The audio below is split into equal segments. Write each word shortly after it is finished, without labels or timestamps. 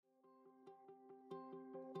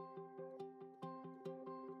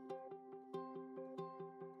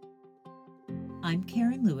I'm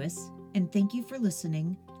Karen Lewis, and thank you for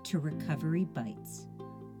listening to Recovery Bites,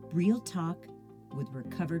 real talk with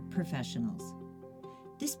recovered professionals.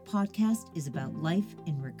 This podcast is about life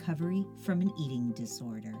in recovery from an eating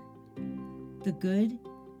disorder. The good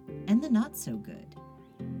and the not so good,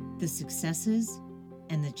 the successes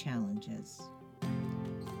and the challenges.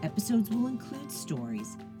 Episodes will include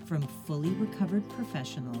stories from fully recovered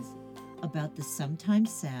professionals about the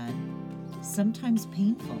sometimes sad, sometimes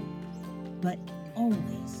painful, but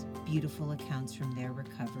always beautiful accounts from their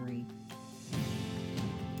recovery.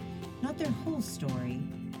 Not their whole story,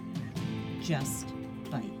 just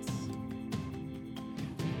bites.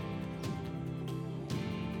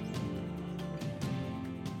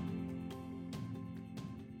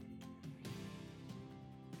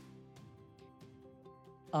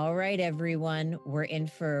 All right, everyone, we're in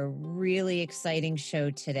for a really exciting show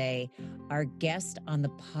today. Our guest on the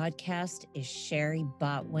podcast is Sherry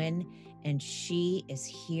Botwin, and she is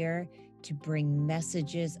here to bring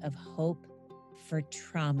messages of hope for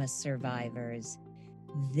trauma survivors.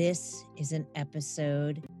 This is an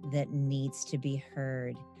episode that needs to be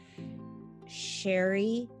heard.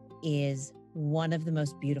 Sherry is one of the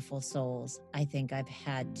most beautiful souls I think I've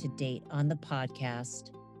had to date on the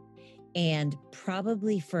podcast, and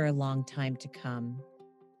probably for a long time to come.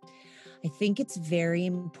 I think it's very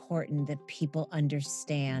important that people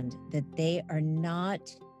understand that they are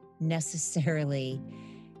not necessarily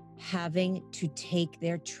having to take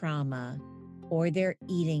their trauma or their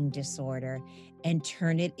eating disorder and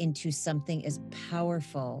turn it into something as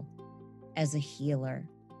powerful as a healer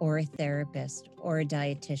or a therapist or a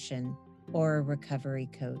dietitian or a recovery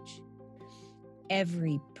coach.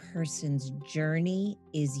 Every person's journey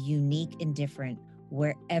is unique and different.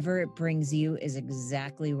 Wherever it brings you is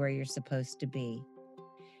exactly where you're supposed to be.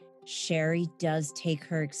 Sherry does take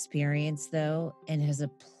her experience, though, and has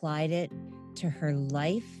applied it to her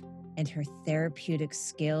life and her therapeutic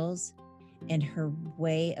skills and her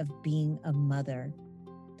way of being a mother.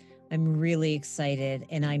 I'm really excited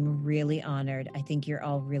and I'm really honored. I think you're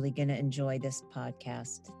all really going to enjoy this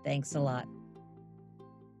podcast. Thanks a lot.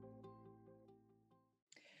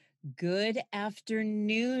 Good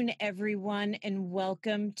afternoon, everyone, and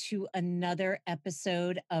welcome to another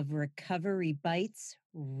episode of Recovery Bites,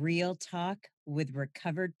 real talk with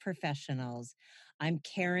recovered professionals. I'm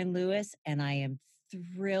Karen Lewis, and I am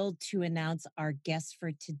thrilled to announce our guest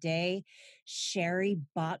for today. Sherry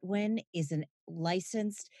Botwin is a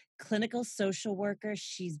licensed clinical social worker.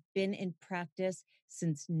 She's been in practice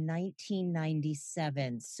since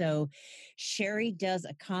 1997. So Sherry does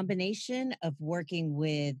a combination of working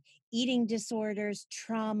with eating disorders,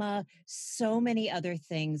 trauma, so many other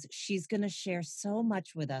things. She's going to share so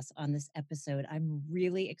much with us on this episode. I'm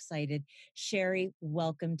really excited. Sherry,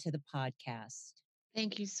 welcome to the podcast.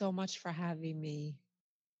 Thank you so much for having me.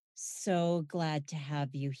 So glad to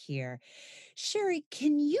have you here. Sherry,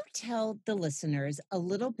 can you tell the listeners a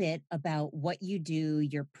little bit about what you do,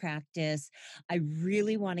 your practice? I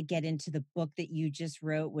really want to get into the book that you just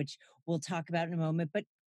wrote, which we'll talk about in a moment, but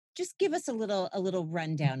just give us a little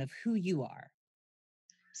rundown of who you are.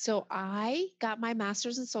 So I got my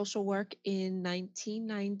master's in social work in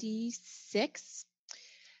 1996.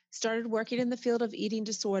 Started working in the field of eating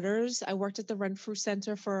disorders. I worked at the Renfrew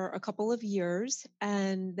Center for a couple of years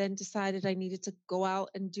and then decided I needed to go out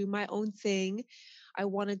and do my own thing. I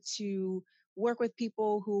wanted to work with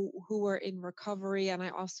people who were in recovery, and I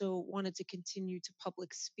also wanted to continue to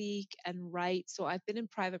public speak and write. So I've been in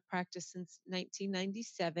private practice since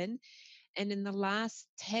 1997. And in the last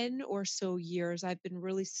 10 or so years, I've been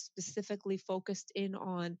really specifically focused in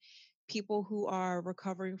on people who are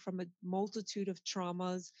recovering from a multitude of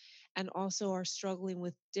traumas and also are struggling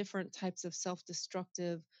with different types of self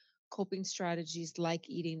destructive coping strategies like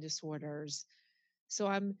eating disorders. So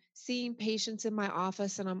I'm seeing patients in my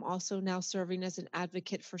office, and I'm also now serving as an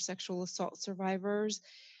advocate for sexual assault survivors.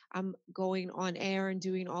 I'm going on air and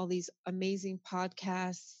doing all these amazing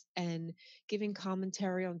podcasts and giving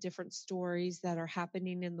commentary on different stories that are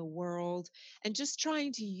happening in the world, and just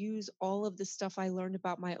trying to use all of the stuff I learned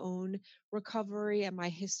about my own recovery and my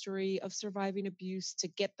history of surviving abuse to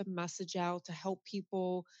get the message out, to help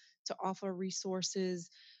people, to offer resources.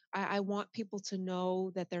 I want people to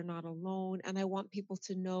know that they're not alone, and I want people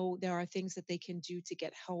to know there are things that they can do to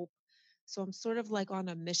get help. So I'm sort of like on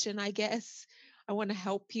a mission, I guess. I want to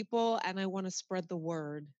help people and I want to spread the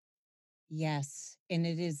word. Yes, and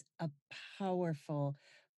it is a powerful,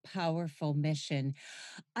 powerful mission.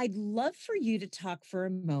 I'd love for you to talk for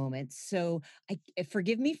a moment. So,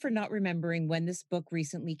 forgive me for not remembering when this book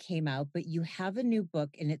recently came out, but you have a new book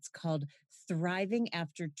and it's called Thriving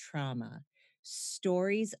After Trauma.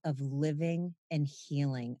 Stories of Living and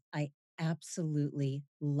Healing. I absolutely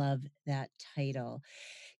love that title.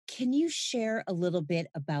 Can you share a little bit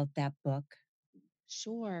about that book?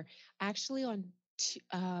 Sure. Actually, on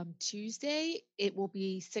Tuesday, it will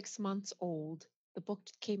be 6 months old. The book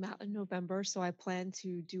came out in November, so I plan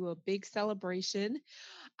to do a big celebration.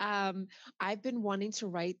 Um, I've been wanting to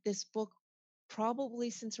write this book probably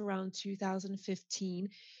since around 2015.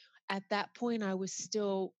 At that point, I was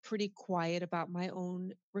still pretty quiet about my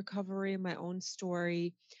own recovery and my own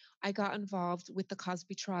story. I got involved with the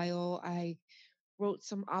Cosby trial. I wrote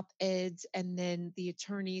some op-eds, and then the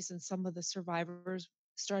attorneys and some of the survivors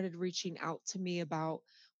started reaching out to me about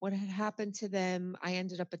what had happened to them. I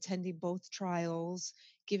ended up attending both trials,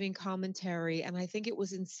 giving commentary, and I think it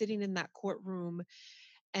was in sitting in that courtroom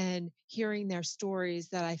and hearing their stories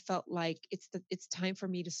that I felt like it's time for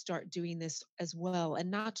me to start doing this as well, and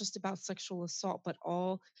not just about sexual assault, but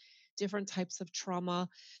all different types of trauma.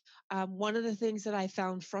 One of the things that I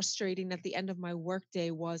found frustrating at the end of my workday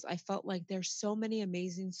was I felt like there's so many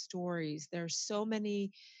amazing stories. There's so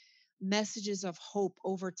many messages of hope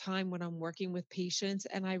over time when I'm working with patients.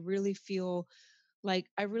 And I really felt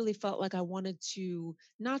like I wanted to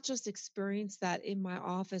not just experience that in my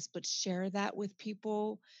office, but share that with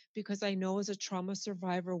people because I know as a trauma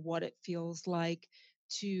survivor what it feels like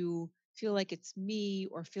to feel like it's me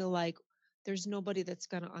or feel like there's nobody that's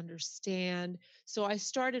going to understand. So I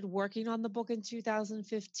started working on the book in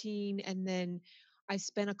 2015, and then I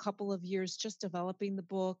spent a couple of years just developing the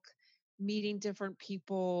book, meeting different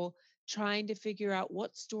people, trying to figure out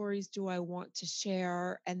what stories do I want to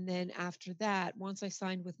share. And then after that, once I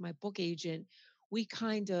signed with my book agent, we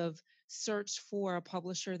kind of searched for a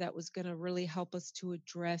publisher that was going to really help us to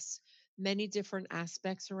address many different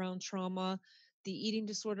aspects around trauma. The eating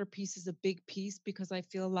disorder piece is a big piece because I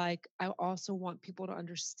feel like I also want people to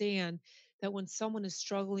understand that when someone is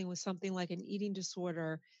struggling with something like an eating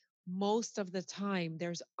disorder, most of the time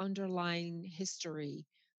there's underlying history,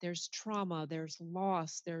 there's trauma, there's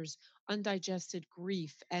loss, there's undigested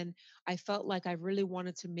grief. And I felt like I really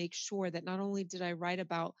wanted to make sure that not only did I write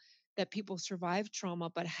about that people survive trauma,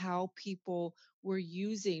 but how people were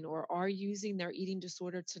using or are using their eating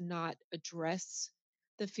disorder to not address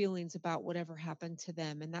the feelings about whatever happened to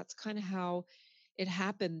them. And that's kind of how it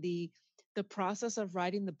happened. The process of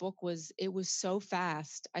writing the book was so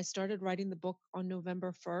fast. I started writing the book on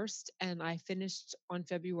November 1st and I finished on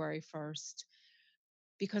February 1st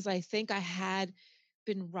because I think I had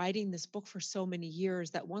been writing this book for so many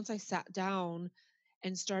years that once I sat down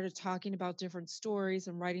and started talking about different stories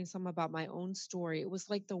and writing some about my own story, it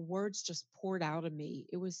was like the words just poured out of me.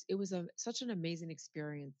 It was such an amazing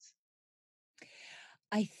experience.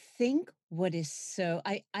 I think what is so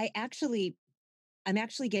I'm actually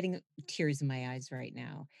getting tears in my eyes right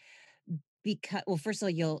now because well, first of all,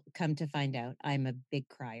 you'll come to find out I'm a big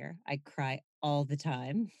crier. I cry all the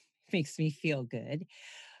time. Makes me feel good.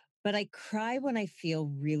 But I cry when I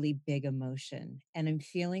feel really big emotion. And I'm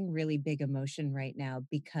feeling really big emotion right now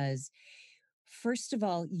because, first of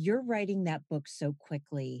all, you're writing that book so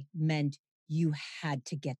quickly meant you had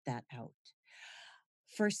to get that out.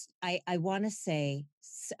 First, I want to say,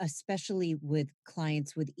 especially with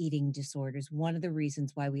clients with eating disorders, one of the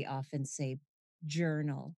reasons why we often say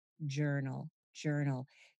journal, journal, journal,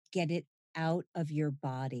 get it out of your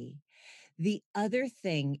body. The other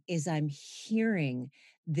thing is, I'm hearing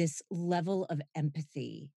this level of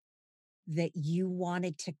empathy that you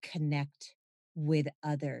wanted to connect with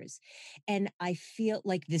others. And I feel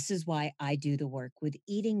like this is why I do the work with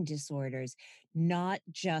eating disorders, not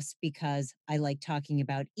just because I like talking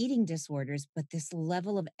about eating disorders, but this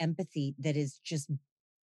level of empathy that is just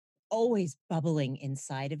always bubbling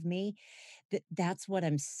inside of me. That's what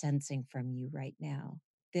I'm sensing from you right now.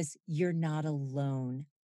 This you're not alone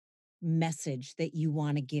message that you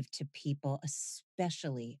want to give to people,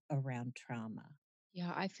 especially around trauma.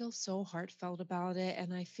 Yeah, I feel so heartfelt about it.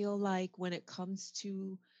 And I feel like when it comes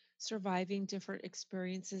to surviving different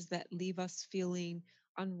experiences that leave us feeling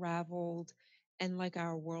unraveled and like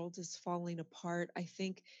our world is falling apart, I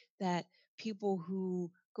think that people who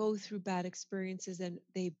go through bad experiences and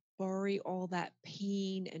they bury all that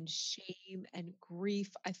pain and shame and grief,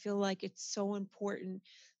 I feel like it's so important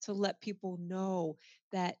to let people know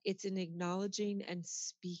that it's an acknowledging and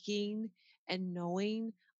speaking and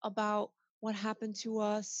knowing about what happened to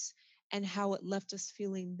us and how it left us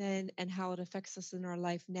feeling then and how it affects us in our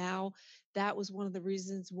life now. That was one of the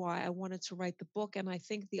reasons why I wanted to write the book. And I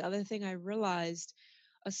think the other thing I realized,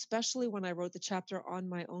 especially when I wrote the chapter on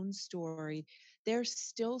my own story, there's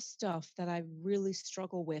still stuff that I really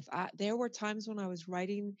struggle with. There were times when I was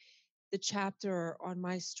writing the chapter on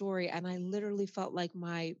my story, and I literally felt like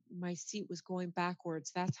my seat was going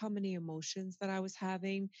backwards. That's how many emotions that I was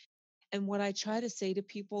having. And what I try to say to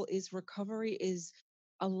people is recovery is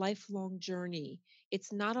a lifelong journey.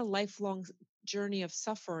 It's not a lifelong journey of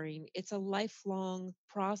suffering, it's a lifelong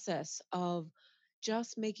process of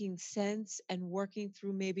just making sense and working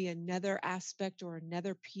through maybe another aspect or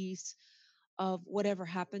another piece of whatever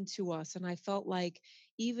happened to us. And I felt like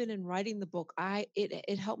even in writing the book,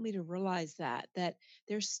 it helped me to realize that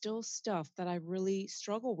there's still stuff that I really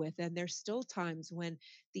struggle with, and there's still times when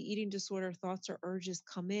the eating disorder thoughts or urges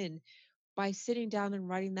come in. By sitting down and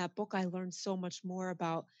writing that book, I learned so much more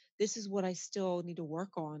about this is what I still need to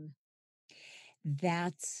work on.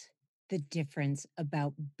 That's the difference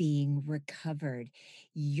about being recovered.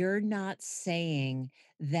 You're not saying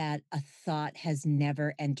that a thought has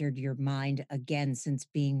never entered your mind again since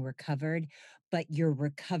being recovered, but your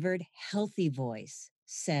recovered, healthy voice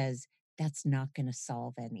says that's not going to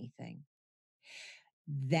solve anything.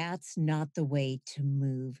 That's not the way to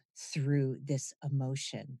move through this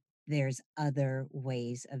emotion. There's other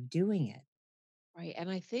ways of doing it. Right.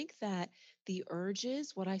 And I think that the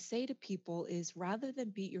urges, what I say to people is rather than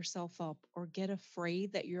beat yourself up or get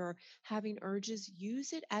afraid that you're having urges,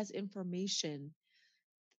 use it as information.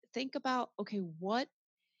 Think about, okay, what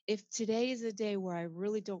if today is a day where I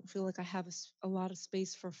really don't feel like I have a lot of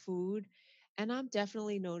space for food? And I'm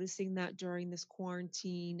definitely noticing that during this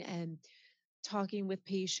quarantine and talking with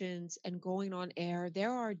patients and going on air,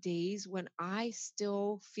 there are days when I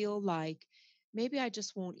still feel like maybe I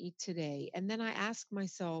just won't eat today. And then I ask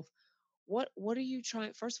myself, what are you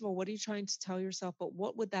trying first of all, what are you trying to tell yourself, but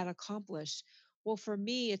what would that accomplish? Well, for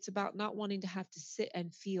me, it's about not wanting to have to sit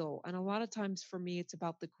and feel. And a lot of times for me, it's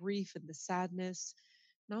about the grief and the sadness,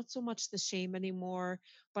 not so much the shame anymore.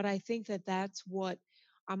 But I think that that's what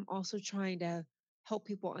I'm also trying to help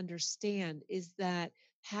people understand is that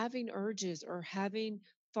having urges or having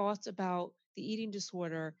thoughts about the eating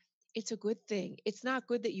disorder, it's a good thing. It's not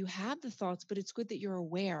good that you have the thoughts, but it's good that you're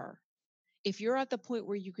aware. If you're at the point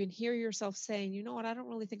where you can hear yourself saying, you know what, I don't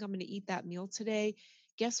really think I'm going to eat that meal today,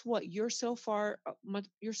 guess what? You're so far,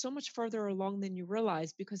 you're so much further along than you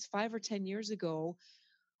realize, because 5 or 10 years ago,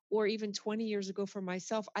 or even 20 years ago for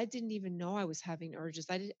myself, I didn't even know I was having urges.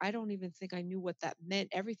 I don't even think I knew what that meant.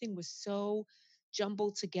 Everything was so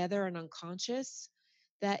jumbled together and unconscious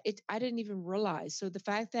that I didn't even realize. So the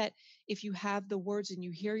fact that if you have the words and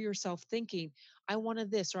you hear yourself thinking, I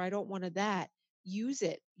wanted this or I don't wanted that, use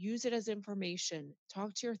it. Use it as information.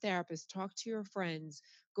 Talk to your therapist, talk to your friends,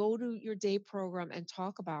 go to your day program and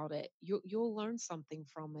talk about it. You'll learn something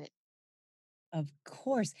from it. Of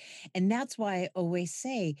course. And that's why I always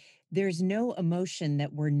say there's no emotion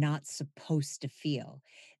that we're not supposed to feel.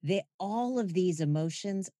 All of these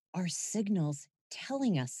emotions are signals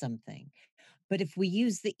telling us something. But if we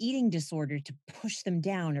use the eating disorder to push them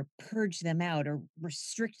down or purge them out or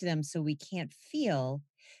restrict them so we can't feel,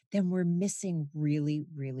 then we're missing really,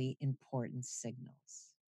 really important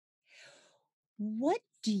signals. What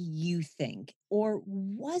do you think, or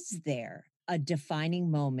was there a defining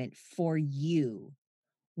moment for you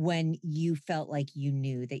when you felt like you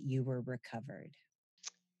knew that you were recovered?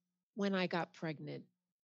 When I got pregnant,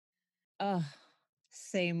 Oh,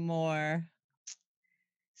 say more.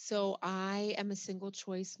 so I am a single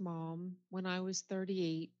choice mom. When I was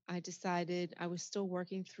 38, I decided I was still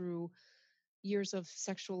working through years of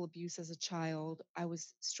sexual abuse as a child. I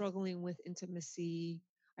was struggling with intimacy.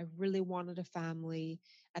 I really wanted a family.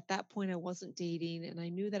 At that point, I wasn't dating, and I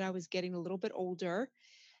knew that I was getting a little bit older.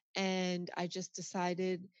 And I just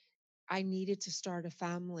decided I needed to start a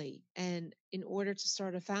family. And in order to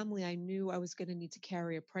start a family, I knew I was going to need to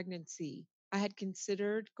carry a pregnancy. I had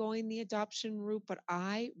considered going the adoption route, but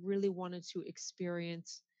I really wanted to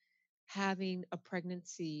experience having a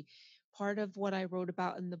pregnancy. Part of what I wrote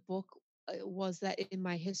about in the book was that in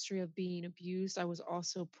my history of being abused, I was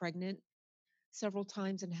also pregnant several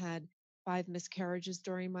times and had 5 miscarriages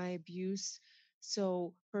during my abuse.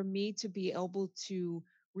 So for me to be able to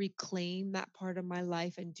reclaim that part of my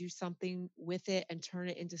life and do something with it and turn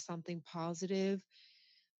it into something positive,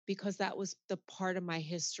 because that was the part of my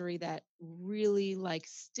history that really like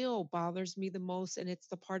still bothers me the most, and it's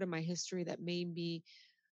the part of my history that made me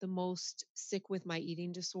the most sick with my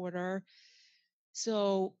eating disorder.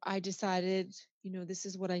 So I decided, this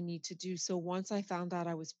is what I need to do. So once I found out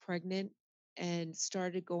I was pregnant and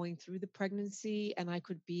started going through the pregnancy, and I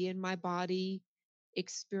could be in my body,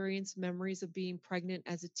 experience memories of being pregnant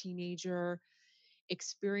as a teenager,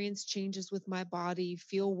 experience changes with my body,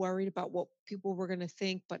 feel worried about what people were going to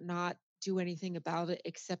think, but not do anything about it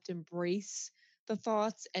except embrace the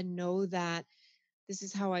thoughts and know that this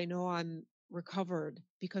is how I know I'm recovered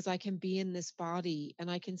because I can be in this body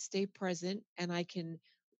and I can stay present and I can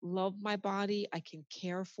love my body, I can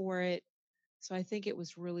care for it. So I think it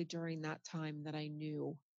was really during that time that I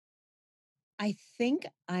knew. I think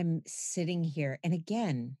I'm sitting here, and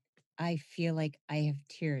again, I feel like I have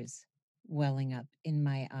tears welling up in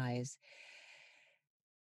my eyes.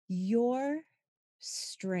 Your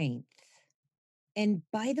strength, and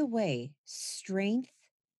by the way, strength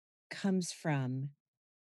comes from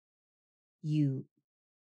you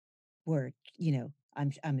were,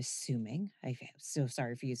 I'm assuming, so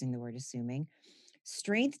sorry for using the word assuming.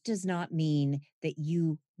 Strength does not mean that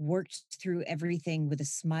you worked through everything with a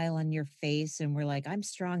smile on your face and were like, I'm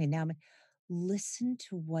strong and now I'm. Listen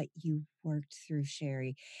to what you worked through,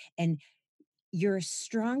 Sherry. And you're a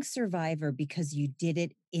strong survivor because you did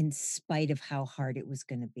it in spite of how hard it was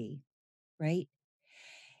going to be, right?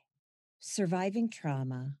 Surviving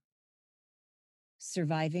trauma,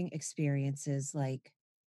 surviving experiences like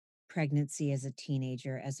pregnancy as a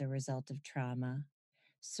teenager as a result of trauma,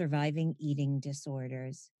 surviving eating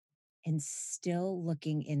disorders, and still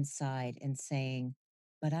looking inside and saying,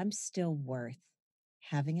 but I'm still worth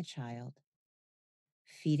having a child,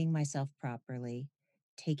 feeding myself properly,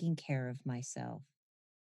 taking care of myself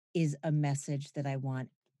is a message that I want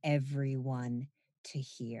everyone to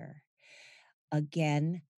hear.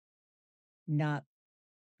 Again, not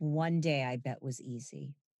one day I bet was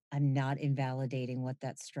easy. I'm not invalidating what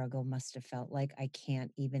that struggle must have felt like. I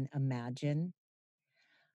can't even imagine.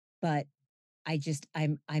 But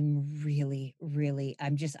I'm really, really,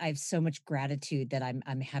 I have so much gratitude that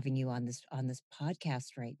I'm having you on this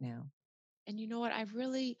podcast right now. And you know what? I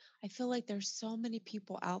feel like there's so many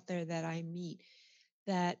people out there that I meet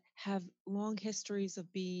that have long histories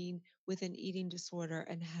of being with an eating disorder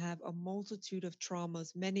and have a multitude of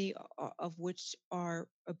traumas, many of which are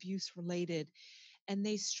abuse related, and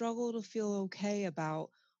they struggle to feel okay about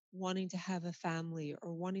wanting to have a family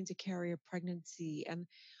or wanting to carry a pregnancy. And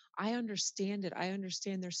I understand it. I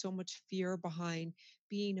understand there's so much fear behind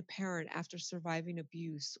being a parent after surviving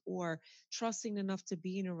abuse or trusting enough to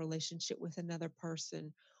be in a relationship with another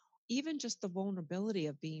person. Even just the vulnerability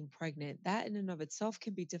of being pregnant, that in and of itself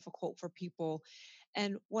can be difficult for people.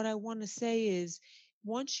 And what I want to say is,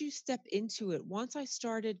 once you step into it, once I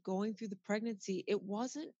started going through the pregnancy, it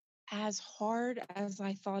wasn't as hard as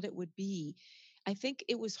I thought it would be. I think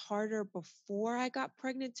it was harder before I got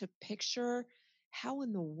pregnant to picture, how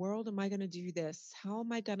in the world am I going to do this? How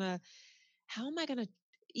am I going to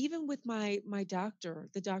even with my doctor,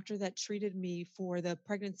 the doctor that treated me for the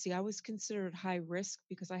pregnancy, I was considered high risk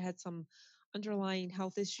because I had some underlying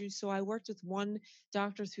health issues. So I worked with one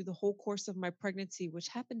doctor through the whole course of my pregnancy, which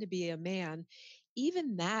happened to be a man.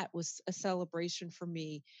 Even that was a celebration for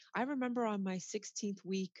me. I remember on my 16th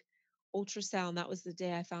week ultrasound, that was the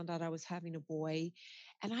day I found out I was having a boy.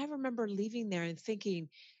 And I remember leaving there and thinking,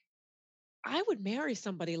 I would marry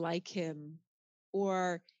somebody like him,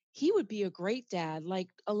 or he would be a great dad. Like,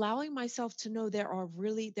 allowing myself to know there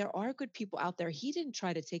are good people out there. He didn't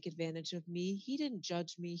try to take advantage of me. He didn't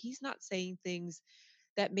judge me. He's not saying things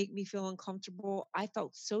that make me feel uncomfortable. I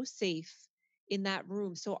felt so safe in that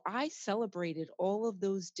room. So I celebrated all of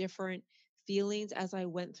those different feelings as I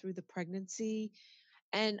went through the pregnancy,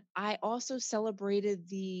 and I also celebrated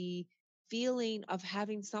the feeling of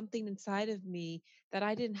having something inside of me that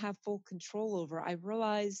I didn't have full control over. I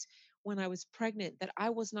realized when I was pregnant that I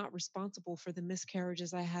was not responsible for the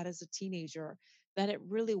miscarriages I had as a teenager, that it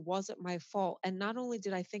really wasn't my fault. And not only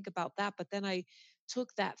did I think about that, but then I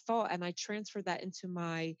took that thought and I transferred that into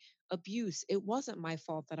my abuse. It wasn't my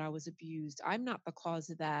fault that I was abused. I'm not the cause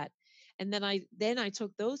of that. And then I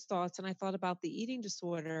took those thoughts and I thought about the eating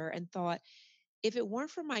disorder and thought, if it weren't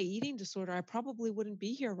for my eating disorder, I probably wouldn't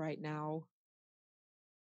be here right now.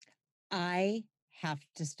 I have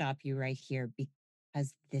to stop you right here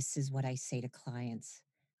because this is what I say to clients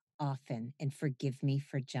often, and forgive me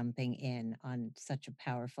for jumping in on such a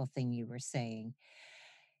powerful thing you were saying.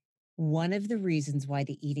 One of the reasons why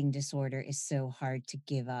the eating disorder is so hard to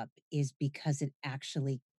give up is because it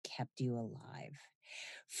actually kept you alive.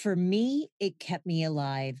 For me, it kept me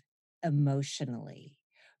alive emotionally.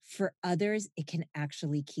 For others, it can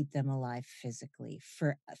actually keep them alive physically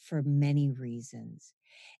for many reasons.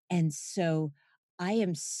 And so I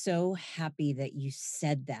am so happy that you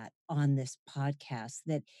said that on this podcast,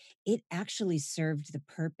 that it actually served the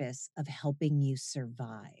purpose of helping you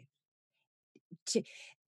survive. To,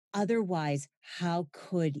 otherwise, how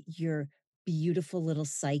could your beautiful little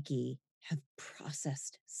psyche have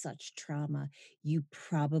processed such trauma? You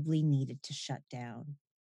probably needed to shut down.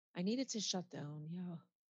 I needed to shut down. Yeah.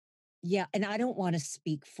 Yeah, and I don't wanna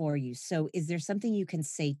speak for you, so is there something you can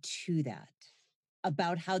say to that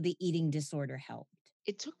about how the eating disorder helped?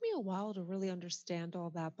 It took me a while to really understand all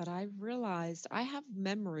that, but I realized I have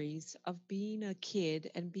memories of being a kid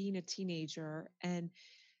and being a teenager and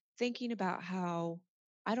thinking about how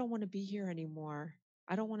I don't want to be here anymore.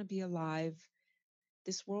 I don't want to be alive.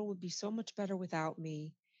 This world would be so much better without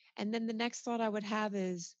me. And then the next thought I would have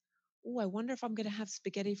is, oh, I wonder if I'm going to have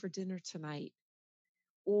spaghetti for dinner tonight.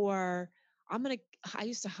 Or I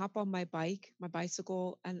used to hop on my bike, my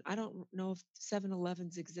bicycle, and I don't know if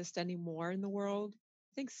 7-Elevens exist anymore in the world.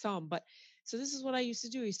 I think some, but so this is what I used to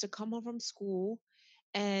do. I used to come home from school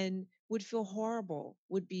and would feel horrible,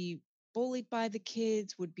 would be bullied by the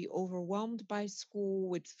kids, would be overwhelmed by school,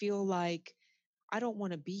 would feel like I don't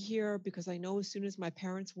want to be here because I know as soon as my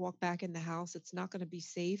parents walk back in the house, it's not going to be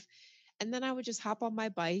safe. And then I would just hop on my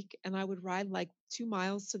bike and I would ride like 2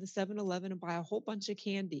 miles to the 7-Eleven and buy a whole bunch of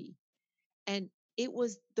candy. And it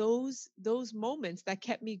was those moments that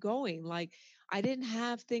kept me going. Like I didn't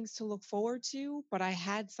have things to look forward to, but I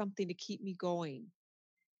had something to keep me going.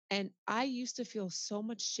 And I used to feel so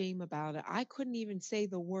much shame about it. I couldn't even say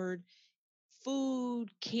the word food,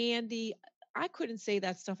 candy. I couldn't say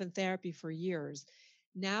that stuff in therapy for years.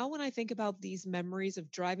 Now, when I think about these memories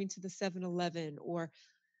of driving to the 7-Eleven or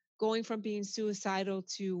going from being suicidal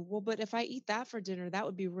to, well, but if I eat that for dinner, that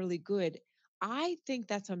would be really good. I think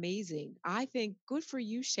that's amazing. I think good for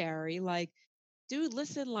you, Sherry. Like, dude,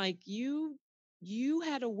 listen, like you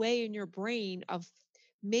had a way in your brain of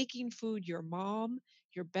making food your mom,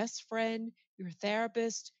 your best friend, your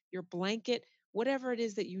therapist, your blanket, whatever it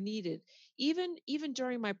is that you needed. Even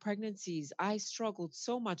during my pregnancies, I struggled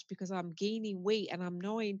so much because I'm gaining weight and I'm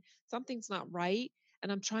knowing something's not right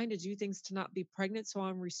and I'm trying to do things to not be pregnant, so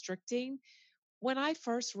I'm restricting. When I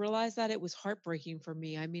first realized that, it was heartbreaking for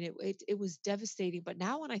me. I mean, it was devastating. But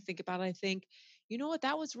now when I think about it, I think, you know what,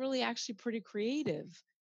 that was really actually pretty creative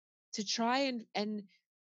to try and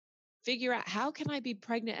figure out how can I be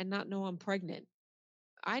pregnant and not know I'm pregnant.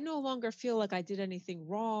 I no longer feel like I did anything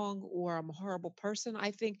wrong or I'm a horrible person. I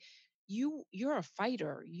think you're a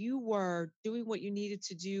fighter. You were doing what you needed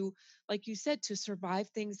to do, like you said, to survive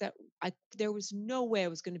things that I there was no way I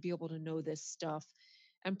was going to be able to know this stuff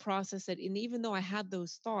and process it. And even though I had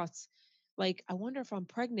those thoughts, like I wonder if I'm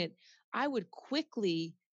pregnant, I would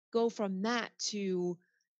quickly go from that to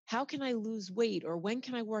how can I lose weight or when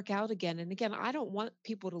can I work out again? And again, I don't want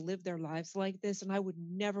people to live their lives like this. And I would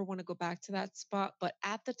never want to go back to that spot. But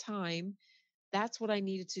at the time, that's what I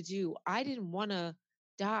needed to do. I didn't want to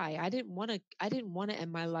die. I didn't want to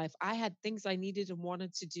end my life. I had things I needed and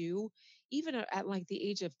wanted to do. Even at like the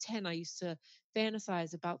age of 10, I used to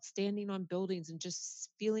fantasize about standing on buildings and just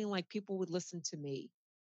feeling like people would listen to me.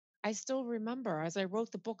 I still remember as I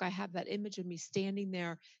wrote the book, I have that image of me standing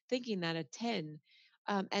there thinking that at 10.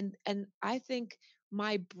 And I think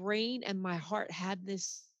my brain and my heart had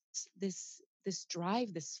this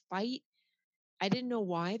drive, this fight. I didn't know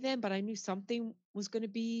why then, but I knew something was going to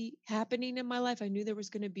be happening in my life. I knew there was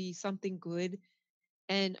going to be something good.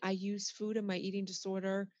 And I used food and my eating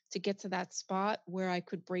disorder to get to that spot where I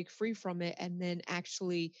could break free from it and then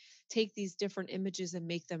actually take these different images and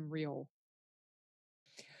make them real.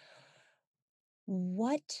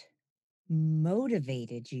 What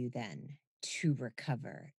motivated you then to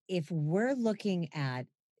recover? If we're looking at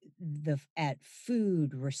at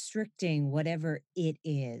food, restricting whatever it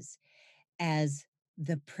is as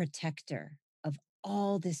the protector of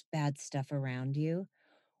all this bad stuff around you,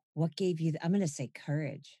 what gave you I'm going to say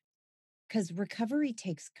courage, cuz recovery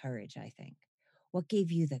takes courage, I think. What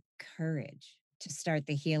gave you the courage to start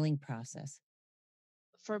the healing process?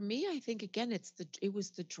 For me, I think again, it was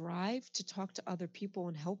the drive to talk to other people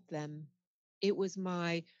and help them. It was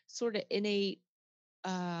my sort of innate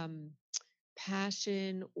um,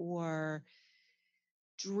 passion or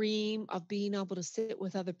dream of being able to sit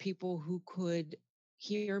with other people who could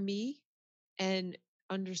hear me and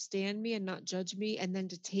understand me and not judge me, and then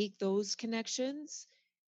to take those connections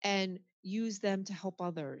and use them to help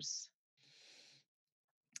others.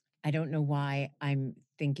 I don't know why I'm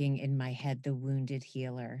thinking in my head the wounded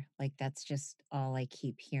healer. Like that's just all I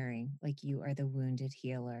keep hearing. Like you are the wounded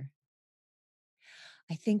healer.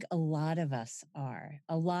 I think a lot of us are,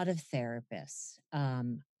 a lot of therapists.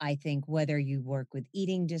 I think whether you work with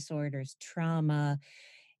eating disorders, trauma,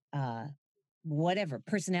 uh, whatever,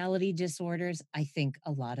 personality disorders, I think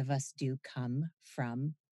a lot of us do come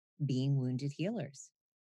from being wounded healers.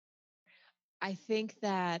 I think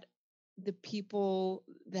that the people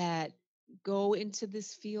that go into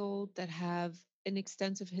this field that have an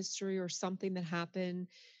extensive history or something that happened,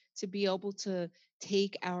 to be able to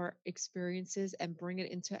take our experiences and bring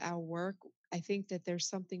it into our work. I think that there's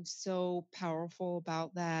something so powerful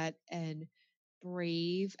about that and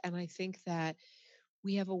brave. And I think that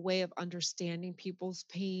we have a way of understanding people's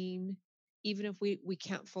pain, even if we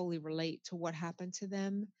can't fully relate to what happened to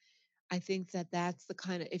them. I think that that's the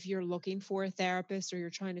kind of, if you're looking for a therapist or you're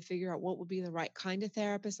trying to figure out what would be the right kind of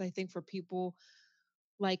therapist, I think for people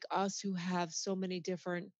like us who have so many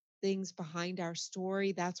different things behind our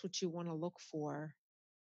story, that's what you want to look for.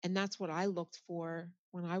 And that's what I looked for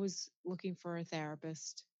when I was looking for a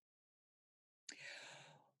therapist.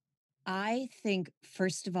 I think,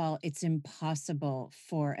 first of all, it's impossible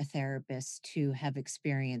for a therapist to have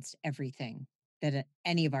experienced everything that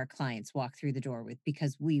any of our clients walk through the door with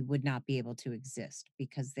because we would not be able to exist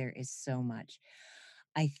because there is so much.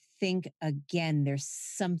 I think, again, there's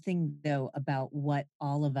something, though, about what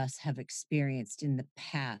all of us have experienced in the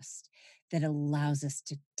past that allows us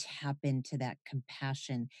to tap into that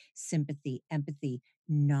compassion, sympathy, empathy,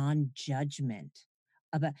 non judgment.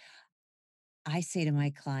 About, I say to my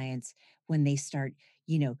clients when they start,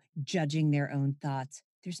 judging their own thoughts,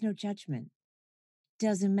 there's no judgment.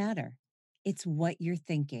 Doesn't matter. It's what you're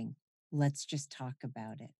thinking. Let's just talk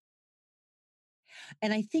about it.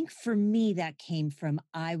 And I think for me, that came from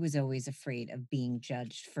I was always afraid of being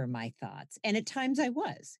judged for my thoughts. And at times I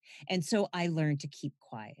was. And so I learned to keep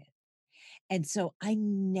quiet. And so I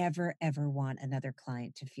never, ever want another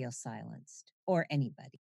client to feel silenced or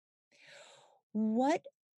anybody. What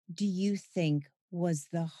do you think was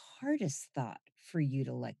the hardest thought for you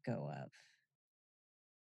to let go of?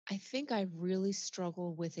 I think I really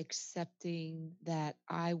struggle with accepting that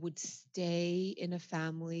I would stay in a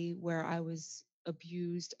family where I was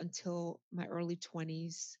abused until my early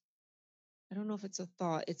 20s. I don't know if it's a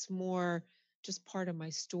thought, it's more just part of my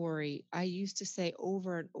story. I used to say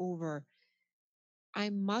over and over, I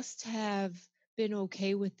must have been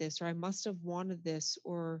okay with this, or I must have wanted this,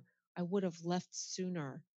 or I would have left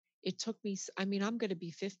sooner. It took me, I mean, I'm going to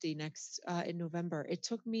be 50 next in November. It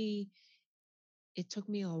took me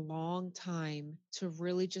a long time to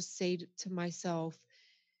really just say to myself,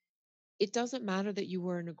 it doesn't matter that you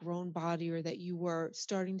were in a grown body or that you were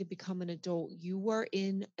starting to become an adult. You were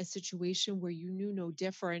in a situation where you knew no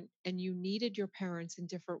different and you needed your parents in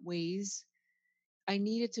different ways. I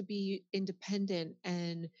needed to be independent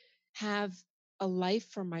and have a life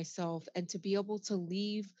for myself and to be able to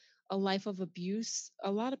leave a life of abuse.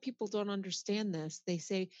 A lot of people don't understand this. They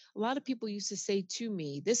say, a lot of people used to say to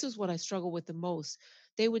me, this is what I struggle with the most.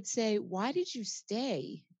 They would say, why did you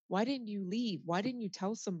stay? Why didn't you leave? Why didn't you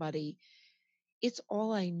tell somebody? It's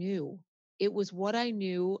all I knew. It was what I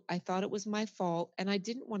knew. I thought it was my fault, and I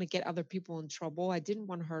didn't want to get other people in trouble. I didn't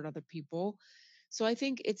want to hurt other people. So I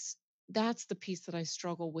think that's the piece that I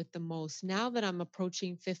struggle with the most. Now that I'm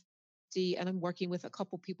approaching 50 and I'm working with a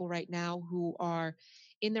couple people right now who are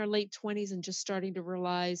in their late 20s and just starting to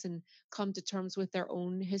realize and come to terms with their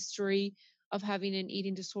own history of having an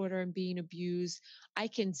eating disorder and being abused, I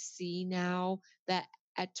can see now that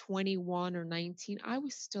at 21 or 19, I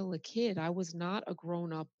was still a kid. I was not a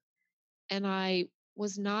grown up. And I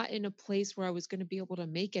was not in a place where I was going to be able to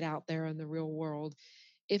make it out there in the real world.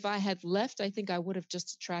 If I had left, I think I would have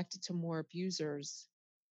just attracted to more abusers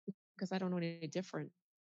because I don't know any different.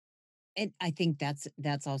 And I think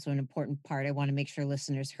that's also an important part. I wanna make sure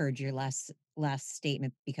listeners heard your last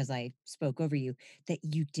statement because I spoke over you, that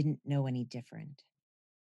you didn't know any different.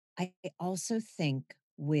 I also think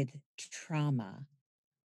with trauma,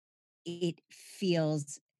 it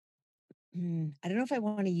feels, I don't know if I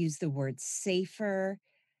wanna use the word safer.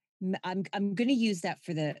 I'm gonna use that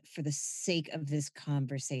for the sake of this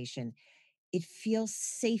conversation. It feels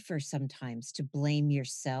safer sometimes to blame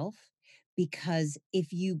yourself because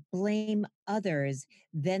if you blame others,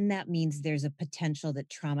 then that means there's a potential that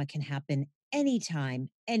trauma can happen anytime,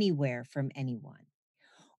 anywhere from anyone.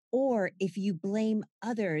 Or if you blame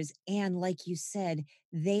others, and like you said,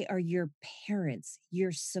 they are your parents,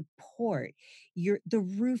 your support, the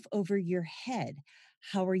roof over your head.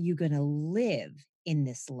 How are you going to live in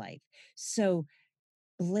this life? So,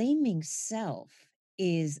 blaming self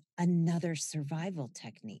is another survival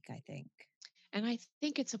technique, I think. And I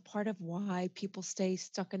think it's a part of why people stay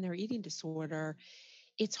stuck in their eating disorder.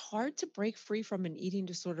 It's hard to break free from an eating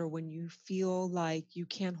disorder when you feel like you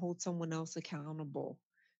can't hold someone else accountable.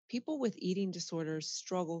 People with eating disorders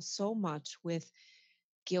struggle so much with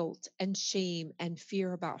guilt and shame and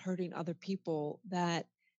fear about hurting other people that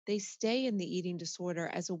they stay in the eating disorder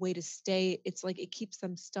as a way to stay. It's like it keeps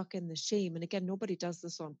them stuck in the shame. And again, nobody does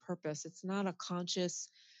this on purpose. It's not a conscious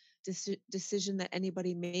decision that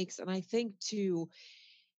anybody makes. And I think too,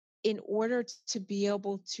 in order to be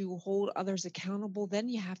able to hold others accountable, then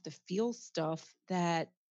you have to feel stuff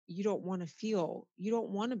that you don't want to feel. You don't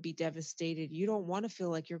want to be devastated. You don't want to feel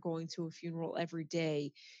like you're going to a funeral every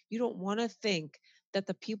day. You don't want to think that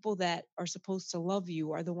the people that are supposed to love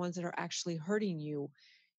you are the ones that are actually hurting you.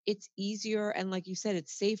 It's easier. And like you said,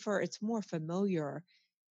 it's safer, it's more familiar,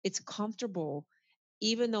 it's comfortable.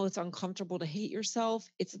 Even though it's uncomfortable to hate yourself,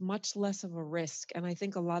 it's much less of a risk. And I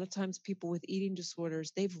think a lot of times people with eating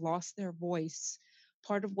disorders, they've lost their voice.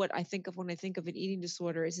 Part of what I think of when I think of an eating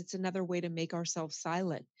disorder is it's another way to make ourselves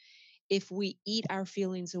silent. If we eat our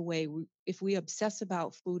feelings away, if we obsess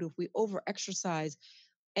about food, if we overexercise,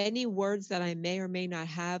 any words that I may or may not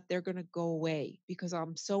have, they're going to go away because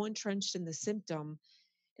I'm so entrenched in the symptom.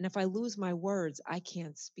 And if I lose my words, I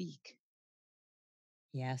can't speak.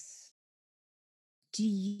 Yes. Do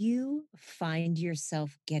you find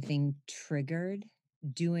yourself getting triggered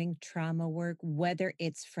doing trauma work, whether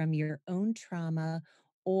it's from your own trauma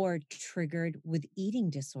or triggered with eating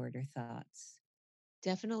disorder thoughts?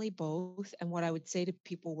 Definitely both. And what I would say to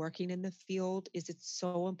people working in the field is it's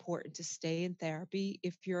so important to stay in therapy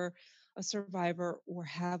if you're a survivor or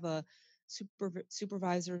have a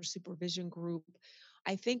supervisor supervision group.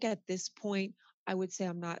 I think at this point, I would say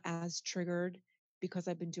I'm not as triggered because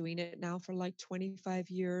I've been doing it now for like 25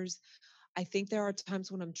 years. I think there are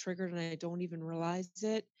times when I'm triggered and I don't even realize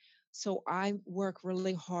it. So I work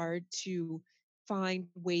really hard to find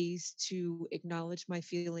ways to acknowledge my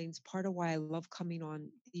feelings. Part of why I love coming on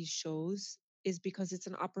these shows is because it's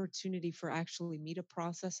an opportunity for actually me to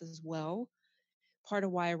process as well. Part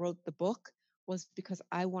of why I wrote the book was because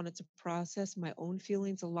I wanted to process my own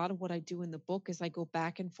feelings. A lot of what I do in the book is I go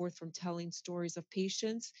back and forth from telling stories of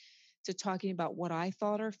patients to talking about what I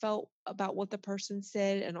thought or felt about what the person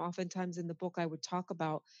said. And oftentimes in the book, I would talk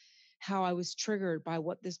about how I was triggered by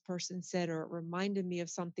what this person said, or it reminded me of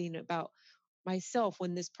something about myself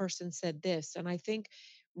when this person said this. And I think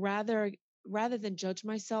rather rather than judge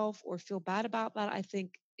myself or feel bad about that, I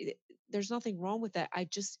think there's nothing wrong with that.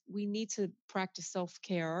 We need to practice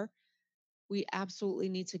self-care. We absolutely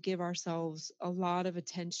need to give ourselves a lot of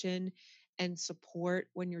attention and support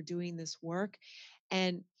when you're doing this work.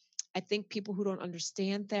 And I think people who don't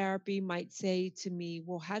understand therapy might say to me,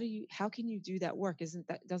 "Well, how can you do that work? Doesn't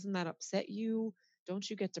that upset you? Don't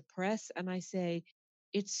you get depressed?" And I say,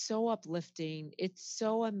 "It's so uplifting. It's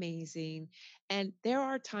so amazing." And there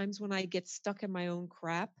are times when I get stuck in my own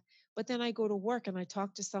crap, but then I go to work and I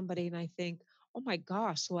talk to somebody and I think, "Oh my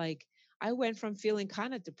gosh, like I went from feeling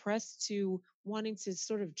kind of depressed to wanting to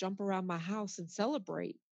sort of jump around my house and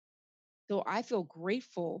celebrate." So I feel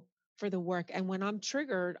grateful for the work. And when I'm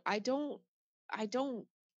triggered, I don't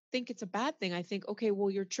think it's a bad thing. I think, okay, well,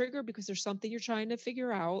 you're triggered because there's something you're trying to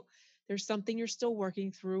figure out. There's something you're still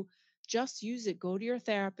working through. Just use it. Go to your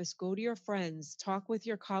therapist, go to your friends, talk with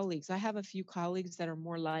your colleagues. I have a few colleagues that are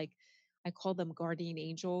more like, I call them guardian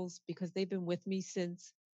angels because they've been with me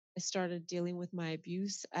since I started dealing with my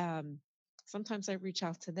abuse. Sometimes I reach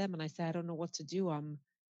out to them and I say, I don't know what to do. I'm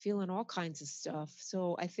feeling all kinds of stuff.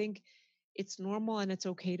 So I think it's normal and it's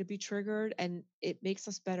okay to be triggered, and it makes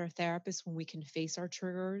us better therapists when we can face our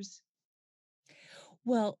triggers.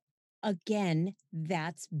 Well, again,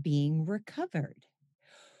 that's being recovered.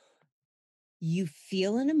 You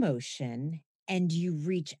feel an emotion and you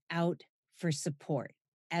reach out for support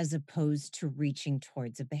as opposed to reaching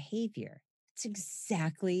towards a behavior. It's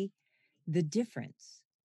exactly the difference.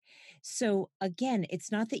 So, again, it's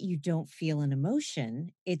not that you don't feel an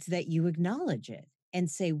emotion, it's that you acknowledge it and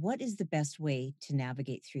say, what is the best way to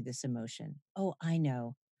navigate through this emotion? Oh, I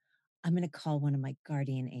know. I'm going to call one of my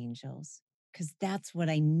guardian angels because that's what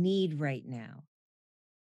I need right now.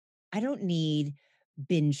 I don't need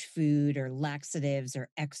binge food or laxatives or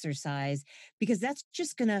exercise because that's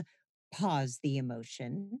just going to pause the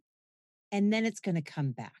emotion and then it's going to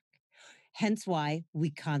come back. Hence why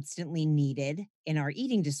we constantly needed in our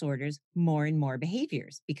eating disorders more and more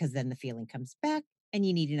behaviors because then the feeling comes back and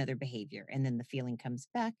you need another behavior and then the feeling comes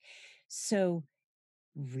back. So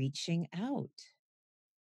reaching out.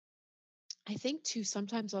 I think too,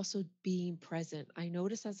 sometimes also being present. I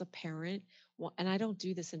notice as a parent, well, and I don't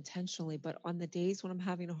do this intentionally, but on the days when I'm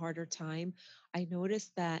having a harder time, I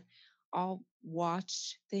notice that I'll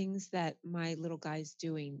watch things that my little guy's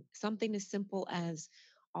doing. Something as simple as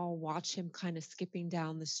I'll watch him kind of skipping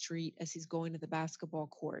down the street as he's going to the basketball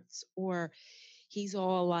courts, or he's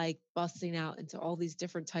all like busting out into all these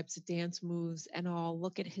different types of dance moves, and I'll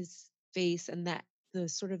look at his face and that the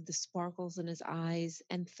sort of the sparkles in his eyes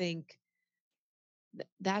and think,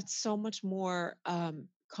 that's so much more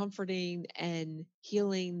comforting and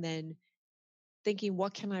healing than thinking,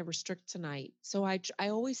 what can I restrict tonight? So I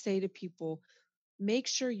always say to people, make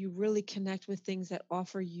sure you really connect with things that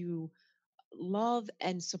offer you love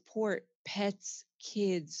and support: pets,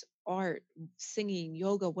 kids, art, singing,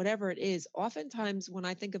 yoga, whatever it is. Oftentimes, when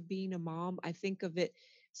I think of being a mom, I think of it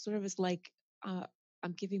sort of as like uh,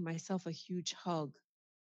 I'm giving myself a huge hug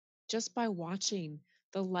just by watching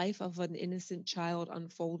the life of an innocent child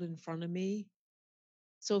unfold in front of me.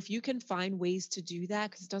 So, if you can find ways to do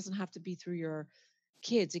that, because it doesn't have to be through your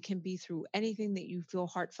kids, it can be through anything that you feel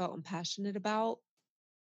heartfelt and passionate about.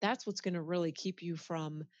 That's what's going to really keep you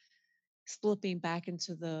from slipping back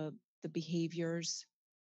into the behaviors.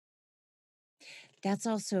 That's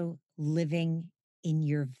also living in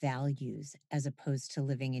your values as opposed to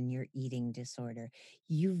living in your eating disorder.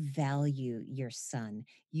 You value your son.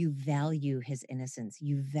 You value his innocence.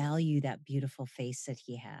 You value that beautiful face that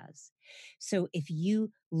he has. So if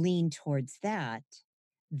you lean towards that,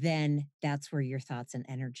 then that's where your thoughts and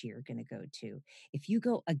energy are going to go to. If you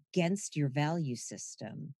go against your value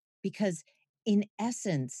system, because in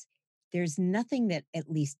essence, there's nothing that, at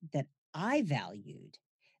least that I valued,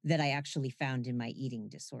 that I actually found in my eating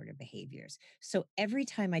disorder behaviors. So every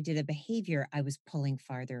time I did a behavior, I was pulling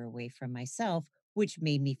farther away from myself, which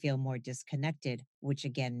made me feel more disconnected, which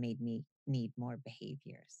again made me need more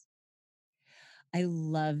behaviors. I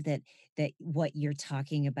love that what you're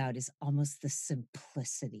talking about is almost the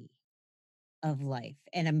simplicity of life.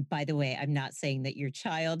 And by the way, I'm not saying that your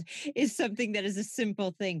child is something that is a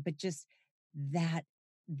simple thing, but just that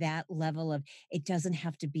that level of, it doesn't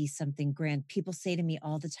have to be something grand. People say to me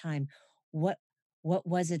all the time, "What what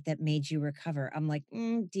was it that made you recover?" I'm like,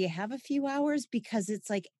 "Do you have a few hours?" Because it's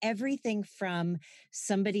like everything from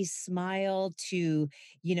somebody's smile to,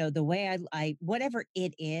 the way I whatever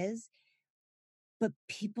it is, but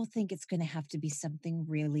people think it's going to have to be something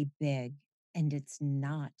really big, and it's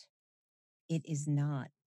not. It is not.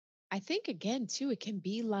 I think again too, it can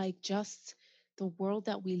be like just the world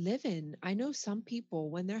that we live in. I know some people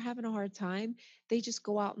when they're having a hard time, they just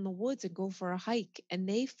go out in the woods and go for a hike and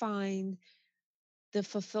they find the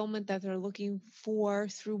fulfillment that they're looking for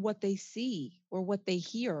through what they see or what they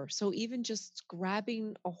hear. So even just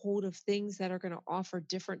grabbing a hold of things that are going to offer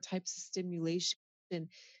different types of stimulation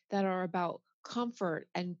that are about comfort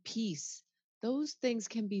and peace. Those things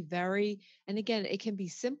can be very, and again, it can be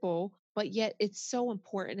simple, but yet it's so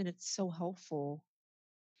important and it's so helpful.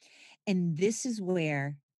 And this is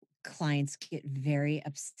where clients get very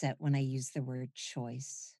upset when I use the word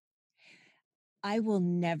choice. I will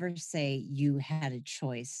never say you had a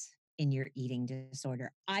choice in your eating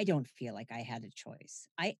disorder. I don't feel like I had a choice.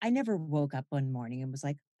 I never woke up one morning and was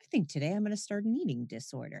like, I think today I'm going to start an eating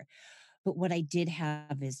disorder. But what I did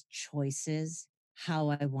have is choices, how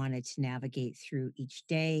I wanted to navigate through each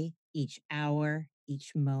day, each hour,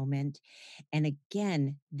 each moment. And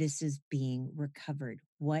again, this is being recovered.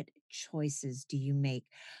 What choices do you make?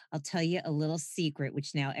 I'll tell you a little secret,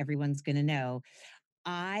 which now everyone's going to know.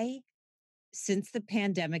 I, since the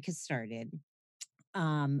pandemic has started,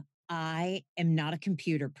 um, I am not a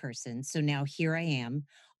computer person. So now here I am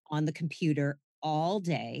on the computer all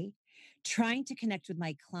day trying to connect with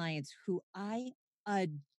my clients who I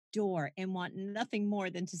adore and want nothing more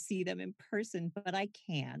than to see them in person, but I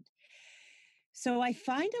can't. So I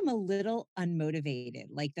find I'm a little unmotivated,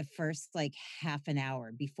 like the first like half an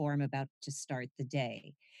hour before I'm about to start the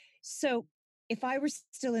day. So if I were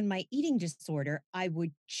still in my eating disorder, I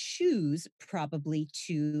would choose probably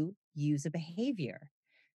to use a behavior.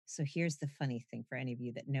 So here's the funny thing for any of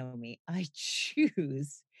you that know me. I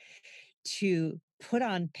choose to put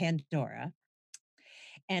on Pandora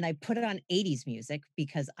and I put it on 80s music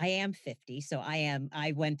because I am 50. So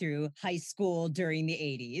I went through high school during the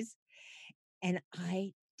 80s and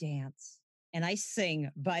I dance and I sing,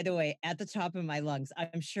 by the way, at the top of my lungs.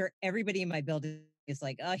 I'm sure everybody in my building is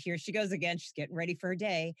like, oh, here she goes again. She's getting ready for her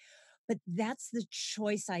day. But that's the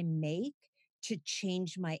choice I make to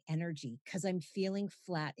change my energy because I'm feeling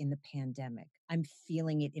flat in the pandemic. I'm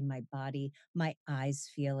feeling it in my body. My eyes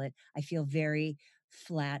feel it. I feel very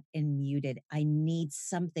flat and muted. I need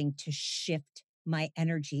something to shift my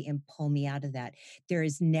energy and pull me out of that. There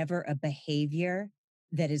is never a behavior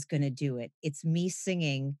that is going to do it. It's me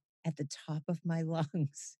singing at the top of my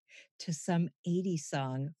lungs to some 80s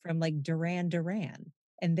song from like Duran Duran.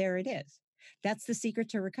 And there it is. That's the secret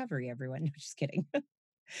to recovery, everyone. No, just kidding.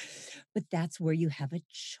 But that's where you have a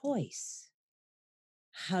choice.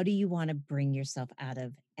 How do you want to bring yourself out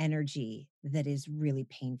of energy that is really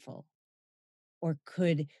painful or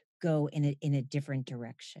could go in a different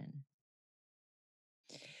direction?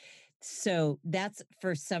 So that's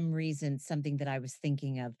for some reason something that I was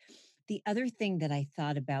thinking of. The other thing that I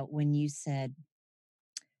thought about when you said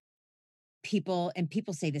people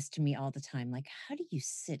say this to me all the time, like, "How do you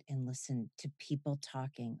sit and listen to people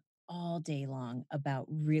talking all day long about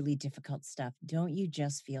really difficult stuff? Don't you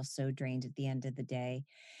just feel so drained at the end of the day?"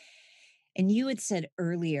 And you had said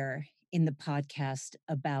earlier in the podcast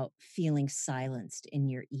about feeling silenced in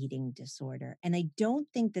your eating disorder, and I don't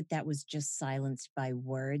think that that was just silenced by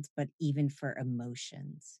words, but even for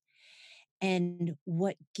emotions. And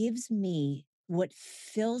what fills me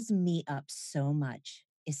up so much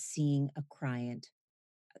is seeing a client.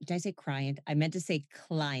 Did I say client? I meant to say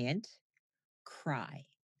client cry.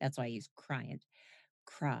 That's why I use client,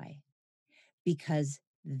 cry, because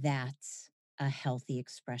that's a healthy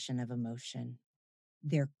expression of emotion.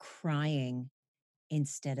 They're crying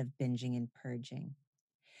instead of binging and purging.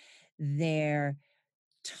 They're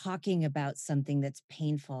talking about something that's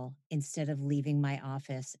painful instead of leaving my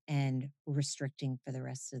office and restricting for the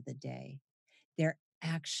rest of the day. They're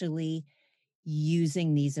actually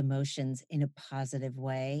using these emotions in a positive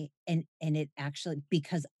way, and it actually,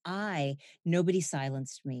 because I nobody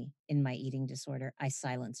silenced me in my eating disorder. I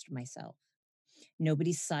silenced myself.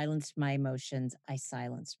 Nobody silenced my emotions. I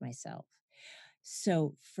silenced myself.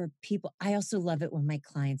 So for people, I also love it when my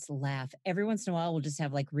clients laugh. Every once in a while, we'll just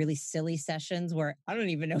have like really silly sessions where I don't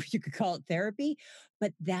even know if you could call it therapy,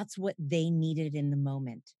 but that's what they needed in the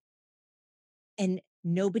moment. And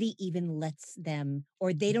nobody even lets them,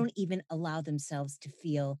 or they don't even allow themselves to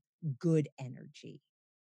feel good energy.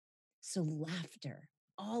 So laughter,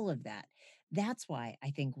 all of that. That's why I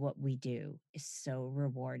think what we do is so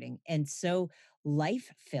rewarding and so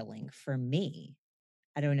life filling for me.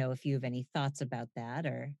 I don't know if you have any thoughts about that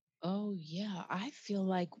or Oh, yeah. I feel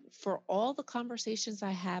like for all the conversations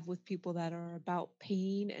I have with people that are about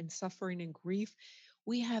pain and suffering and grief,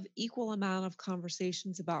 we have equal amount of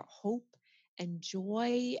conversations about hope and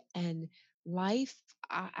joy and life.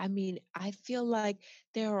 I mean, I feel like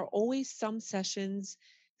there are always some sessions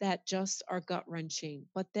that just are gut wrenching.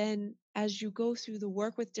 But then as you go through the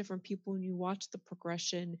work with different people and you watch the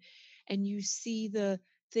progression and you see the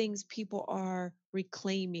things people are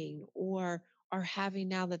reclaiming or are having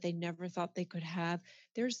now that they never thought they could have.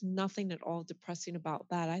 There's nothing at all depressing about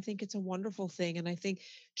that. I think it's a wonderful thing. And I think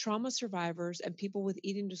trauma survivors and people with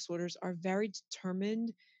eating disorders are very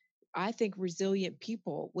determined, I think, resilient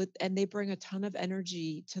people with, and they bring a ton of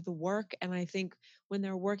energy to the work. And I think when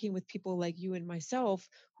they're working with people like you and myself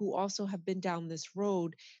who also have been down this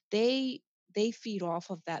road, they they feed off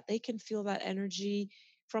of that. They can feel that energy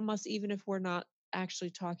from us even if we're not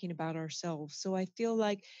actually talking about ourselves. So I feel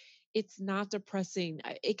like it's not depressing.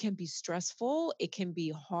 It can be stressful, it can be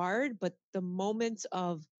hard, but the moments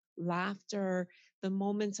of laughter, the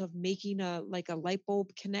moments of making a like a light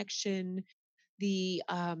bulb connection, the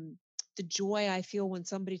joy I feel when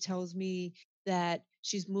somebody tells me that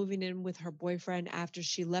she's moving in with her boyfriend after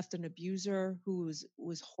she left an abuser who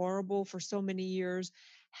was horrible for so many years.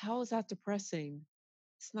 How is that depressing?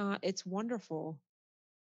 It's not, it's wonderful.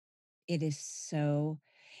 it is so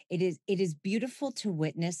it is beautiful to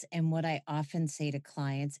witness, and what I often say to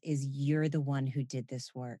clients is you're the one who did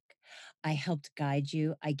this work. I helped guide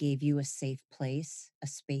you. I gave you a safe place, a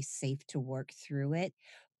space safe to work through it,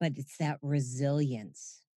 but it's that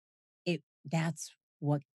resilience. That's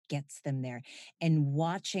what gets them there. And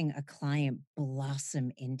watching a client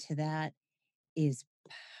blossom into that is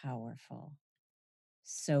powerful.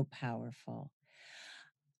 So powerful.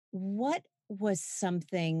 What was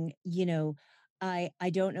something, I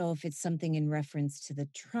don't know if it's something in reference to the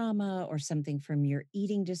trauma or something from your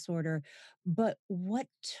eating disorder, but what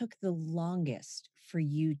took the longest for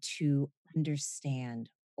you to understand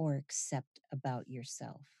or accept about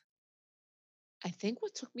yourself? I think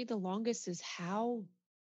what took me the longest is how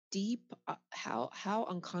deep, how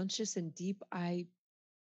unconscious and deep I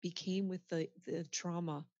became with the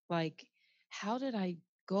trauma. Like, how did I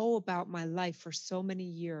go about my life for so many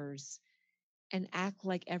years and act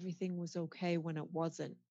like everything was okay when it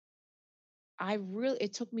wasn't?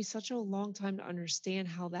 It took me such a long time to understand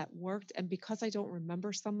how that worked. And because I don't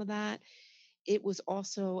remember some of that, it was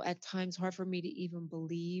also at times hard for me to even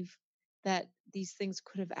believe that these things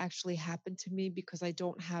could have actually happened to me because I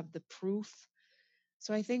don't have the proof.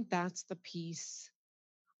 So I think that's the piece.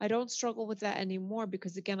 I don't struggle with that anymore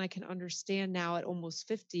because, again, I can understand now at almost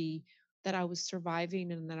 50 that I was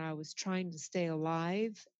surviving and that I was trying to stay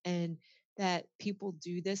alive, and that people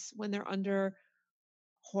do this when they're under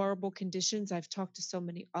horrible conditions. I've talked to so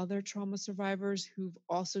many other trauma survivors who've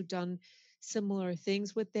also done similar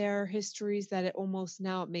things with their histories that it almost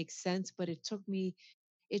now it makes sense, but it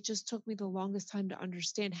just took me the longest time to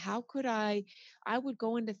understand how could I would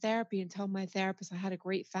go into therapy and tell my therapist I had a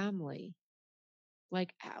great family.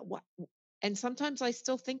 Like, what? And sometimes I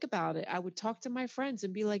still think about it. I would talk to my friends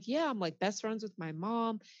and be like, yeah, I'm like best friends with my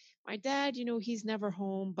mom. My dad, he's never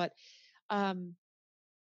home, but um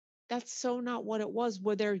that's so not what it was.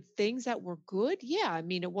 Were there things that were good? Yeah, I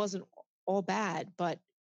mean, it wasn't all bad, but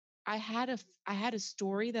I had a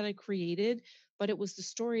story that I created, but it was the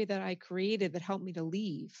story that I created that helped me to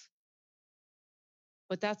leave.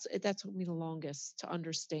 But that took me the longest to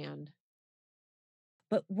understand.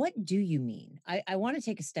 But what do you mean? I want to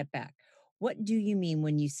take a step back. What do you mean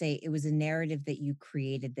when you say it was a narrative that you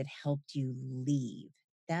created that helped you leave?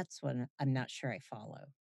 That's what I'm not sure I follow.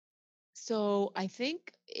 So I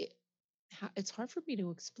think it's hard for me to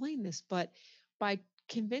explain this, but by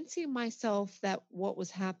convincing myself that what was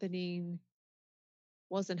happening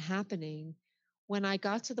wasn't happening, when I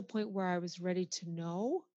got to the point where I was ready to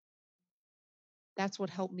know, that's what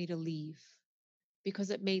helped me to leave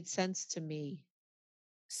because it made sense to me.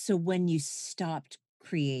 So when you stopped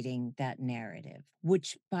creating that narrative,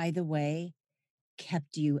 which by the way,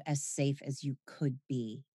 kept you as safe as you could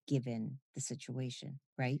be given the situation,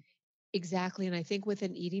 right? Exactly. And I think with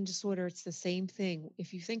an eating disorder, it's the same thing.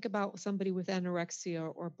 If you think about somebody with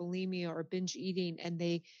anorexia or bulimia or binge eating, and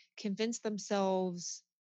they convince themselves,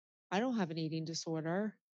 I don't have an eating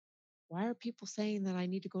disorder. Why are people saying that I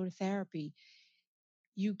need to go to therapy?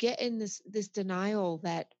 You get in this denial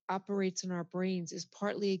that operates in our brains is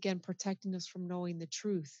partly again protecting us from knowing the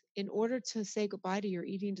truth. In order to say goodbye to your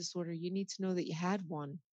eating disorder, you need to know that you had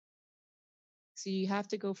one. So you have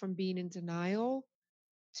to go from being in denial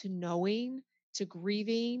to knowing to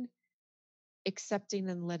grieving, accepting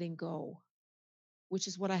and letting go, which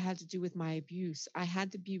is what I had to do with my abuse. I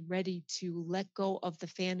had to be ready to let go of the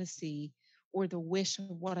fantasy or the wish of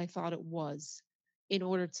what I thought it was in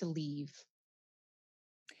order to leave.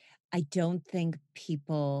 I don't think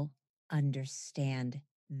people understand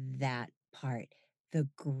that part, the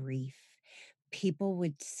grief. People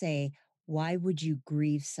would say, why would you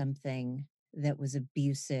grieve something that was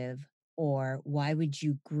abusive? Or why would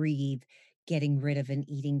you grieve getting rid of an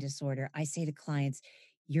eating disorder? I say to clients,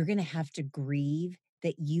 you're going to have to grieve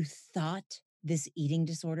that you thought this eating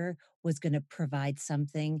disorder was going to provide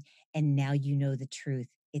something, and now you know the truth.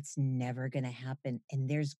 It's never going to happen. And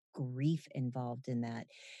there's grief involved in that.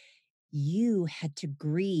 You had to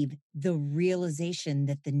grieve the realization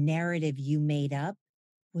that the narrative you made up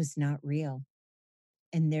was not real.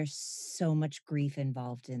 And there's so much grief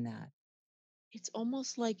involved in that. It's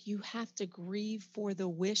almost like you have to grieve for the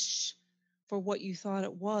wish for what you thought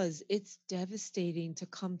it was. It's devastating to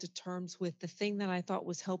come to terms with the thing that I thought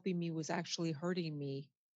was helping me was actually hurting me,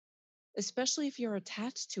 especially if you're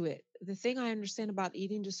attached to it. The thing I understand about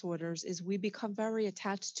eating disorders is we become very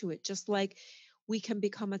attached to it, just like we can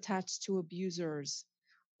become attached to abusers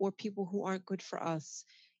or people who aren't good for us.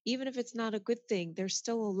 Even if it's not a good thing, there's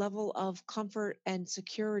still a level of comfort and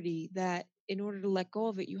security that in order to let go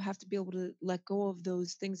of it, you have to be able to let go of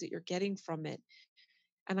those things that you're getting from it.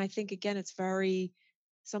 And I think, again,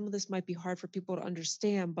 some of this might be hard for people to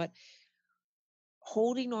understand, but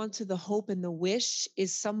holding on to the hope and the wish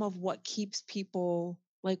is some of what keeps people,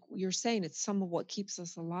 like you're saying, it's some of what keeps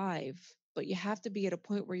us alive. But you have to be at a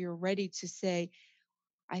point where you're ready to say,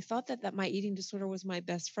 I thought that my eating disorder was my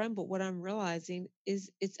best friend, but what I'm realizing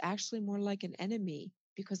is it's actually more like an enemy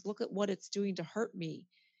because look at what it's doing to hurt me.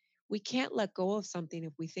 We can't let go of something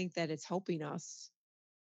if we think that it's helping us.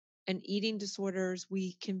 And eating disorders,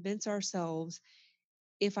 we convince ourselves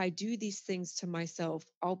if I do these things to myself,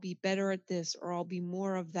 I'll be better at this, or I'll be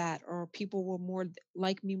more of that, or people will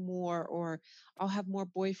like me more, or I'll have more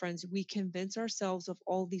boyfriends. We convince ourselves of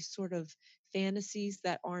all these sort of fantasies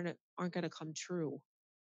that aren't going to come true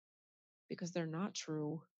because they're not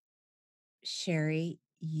true. Sherry,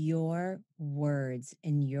 your words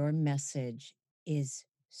and your message is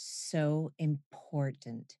so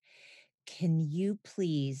important. Can you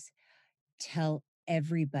please tell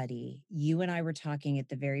everybody? You and I were talking at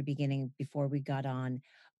the very beginning before we got on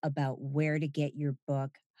about where to get your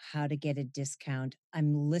book, how to get a discount.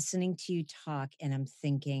 I'm listening to you talk and I'm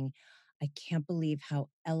thinking, I can't believe how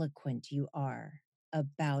eloquent you are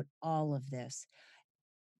about all of this.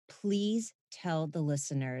 Please tell the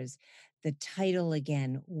listeners the title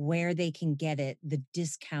again, where they can get it, the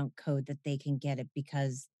discount code that they can get it,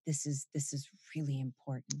 because this is really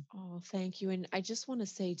important. Oh, thank you. And I just want to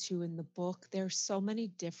say too, in the book, there's so many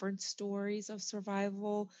different stories of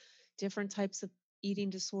survival, different types of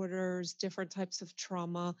eating disorders, different types of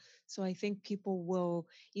trauma. So I think people will,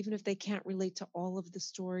 even if they can't relate to all of the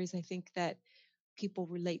stories, I think that people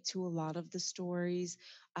relate to a lot of the stories.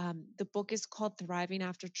 The book is called Thriving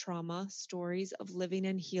After Trauma: Stories of Living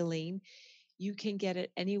and Healing. You can get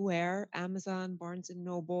it anywhere, Amazon, Barnes and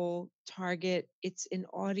Noble, Target. It's in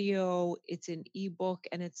audio, it's in ebook,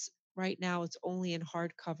 and it's right now it's only in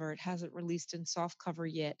hardcover. It hasn't released in soft cover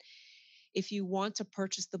yet. If you want to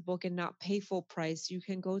purchase the book and not pay full price, you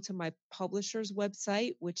can go to my publisher's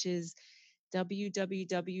website, which is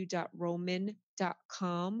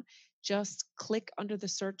www.roman.com. Just click under the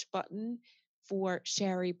search button for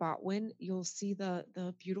Sherry Botwin. You'll see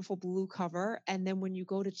the beautiful blue cover. And then when you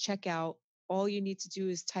go to checkout, all you need to do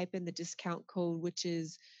is type in the discount code, which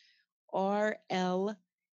is RLFAND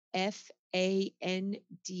 30.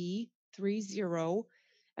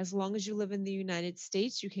 As long as you live in the United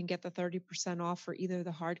States, you can get the 30% off for either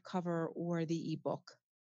the hardcover or the ebook.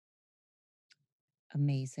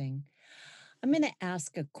 Amazing. I'm going to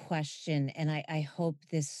ask a question, and I hope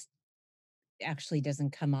this actually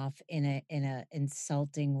doesn't come off in a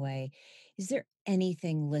insulting way. Is there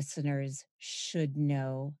anything listeners should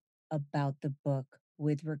know about the book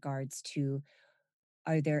with regards to,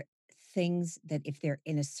 are there things that if they're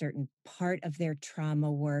in a certain part of their trauma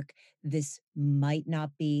work, this might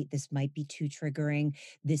be too triggering,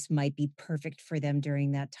 this might be perfect for them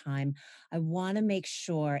during that time? I want to make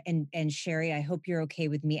sure, and Sherry, I hope you're okay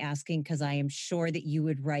with me asking, because I am sure that you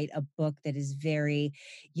would write a book that is very,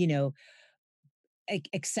 you know,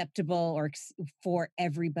 acceptable or for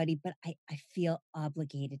everybody, but I feel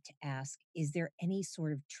obligated to ask, is there any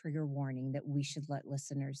sort of trigger warning that we should let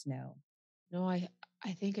listeners know? No, I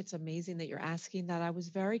think it's amazing that you're asking that. I was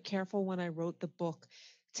very careful when I wrote the book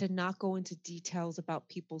to not go into details about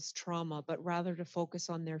people's trauma, but rather to focus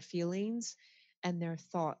on their feelings and their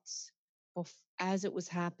thoughts as it was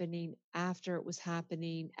happening, after it was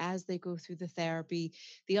happening, as they go through the therapy.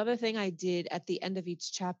 The other thing I did at the end of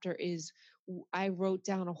each chapter is I wrote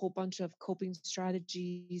down a whole bunch of coping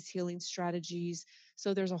strategies, healing strategies.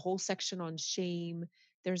 So there's a whole section on shame.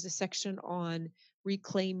 There's a section on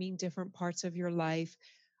reclaiming different parts of your life.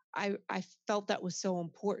 I felt that was so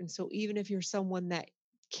important. So even if you're someone that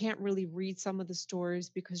can't really read some of the stories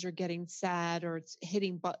because you're getting sad or it's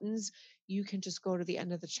hitting buttons, you can just go to the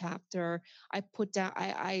end of the chapter. I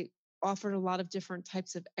offered a lot of different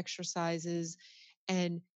types of exercises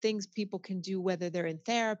and things people can do, whether they're in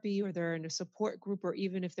therapy or they're in a support group, or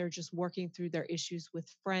even if they're just working through their issues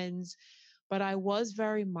with friends. But I was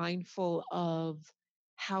very mindful of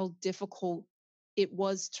how difficult it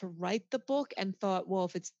was to write the book, and thought, well,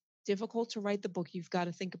 if it's difficult to write the book, you've got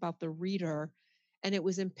to think about the reader. And it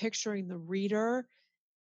was in picturing the reader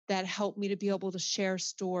that helped me to be able to share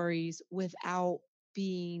stories without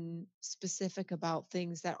being specific about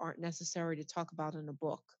things that aren't necessary to talk about in a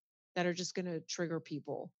book, that are just going to trigger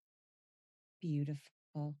people.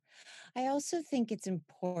 Beautiful. I also think it's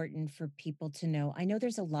important for people to know. I know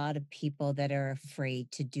there's a lot of people that are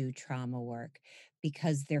afraid to do trauma work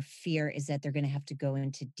because their fear is that they're going to have to go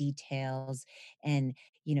into details and,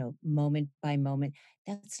 moment by moment.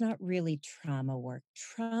 That's not really trauma work.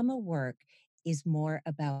 Trauma work is more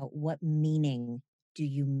about what meaning do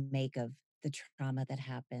you make of the trauma that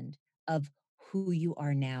happened, of who you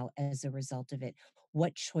are now as a result of it,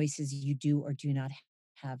 what choices you do or do not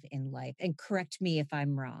have in life. And correct me if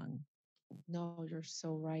I'm wrong. No, you're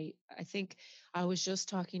so right. I think I was just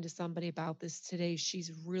talking to somebody about this today.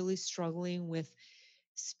 She's really struggling with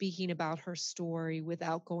speaking about her story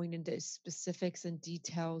without going into specifics and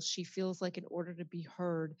details. She feels like in order to be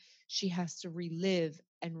heard, she has to relive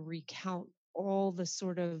and recount all the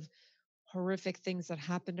sort of horrific things that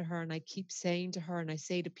happened to her. And I keep saying to her, and I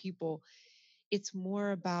say to people, it's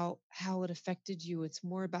more about how it affected you. It's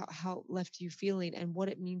more about how it left you feeling and what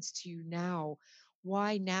it means to you now.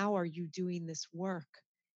 Why now are you doing this work?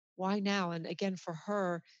 Why now? And again, for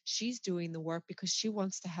her, she's doing the work because she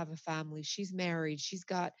wants to have a family. She's married. She's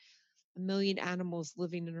got a million animals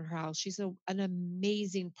living in her house. She's an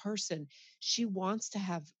amazing person. She wants to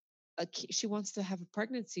have she wants to have a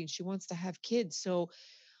pregnancy and she wants to have kids. So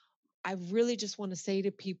I really just want to say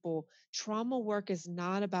to people, trauma work is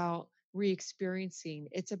not about re-experiencing.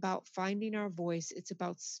 It's about finding our voice. It's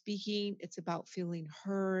about speaking. It's about feeling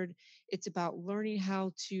heard. It's about learning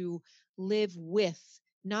how to live with,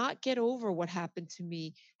 not get over what happened to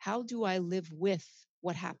me. How do I live with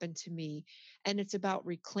what happened to me? And it's about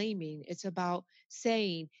reclaiming. It's about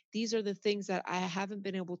saying, these are the things that I haven't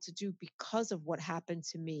been able to do because of what happened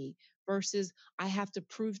to me, versus I have to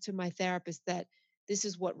prove to my therapist that this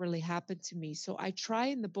is what really happened to me. So I try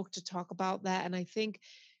in the book to talk about that. And I think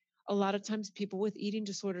a lot of times people with eating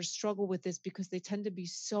disorders struggle with this because they tend to be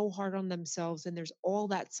so hard on themselves, and there's all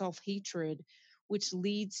that self hatred, which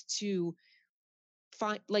leads to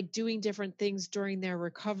doing different things during their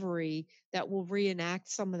recovery that will reenact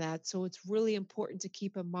some of that. So it's really important to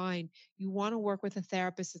keep in mind you want to work with a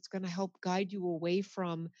therapist that's going to help guide you away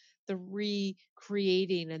from the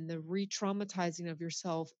recreating and the re-traumatizing of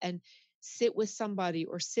yourself, and sit with somebody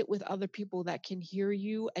or sit with other people that can hear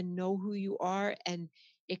you and know who you are and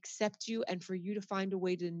accept you, and for you to find a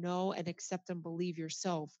way to know and accept and believe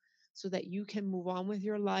yourself so that you can move on with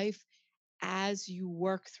your life as you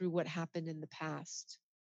work through what happened in the past.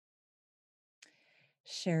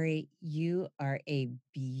 Sherry, you are a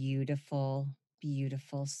beautiful,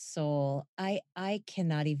 beautiful soul. I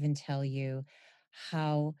cannot even tell you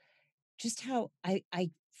how just how I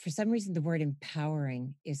for some reason the word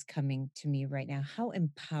empowering is coming to me right now. How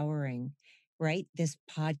empowering, right? This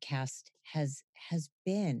podcast has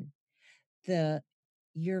been. The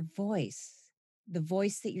your voice, the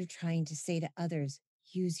voice that you're trying to say to others,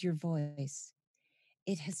 use your voice.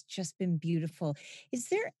 It has just been beautiful. Is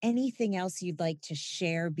there anything else you'd like to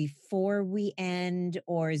share before we end,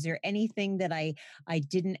 or is there anything that I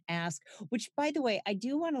didn't ask? Which, by the way, I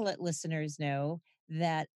do want to let listeners know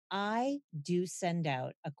that I do send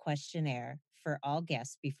out a questionnaire for all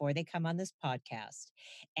guests before they come on this podcast,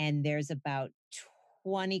 and there's about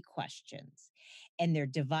 20 questions, and they're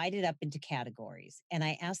divided up into categories. And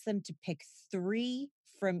I ask them to pick 3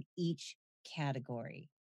 from each category.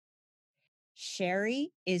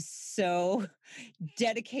 Sherry is so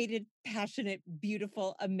dedicated, passionate,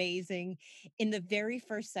 beautiful, amazing. In the very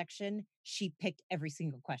first section, she picked every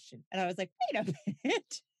single question. And I was like, wait a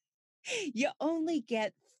minute. You only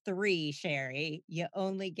get 3, Sherry. You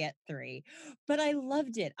only get 3. But I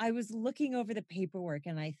loved it. I was looking over the paperwork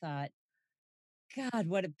and I thought, God,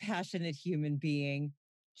 what a passionate human being.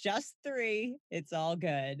 Just 3. It's all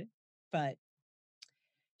good. But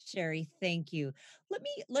Sherry, thank you.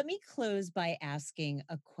 Let me close by asking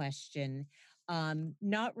a question,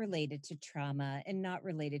 not related to trauma and not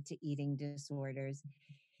related to eating disorders.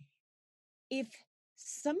 If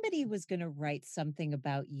somebody was going to write something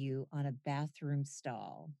about you on a bathroom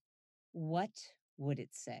stall, what would it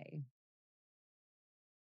say?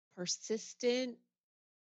 Persistent,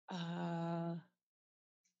 uh,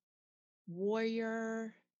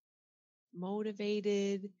 warrior,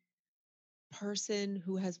 motivated person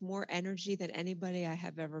who has more energy than anybody I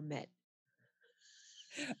have ever met.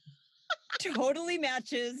 Totally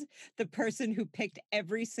matches the person who picked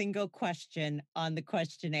every single question on the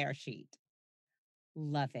questionnaire sheet.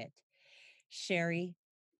 Love it. Sherry,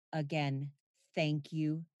 again, thank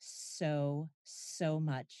you so, so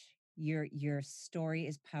much. Your story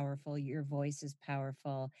is powerful, your voice is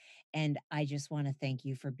powerful, and I just want to thank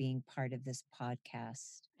you for being part of this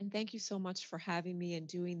podcast. And thank you so much for having me and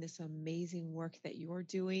doing this amazing work that you're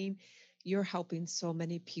doing. You're helping so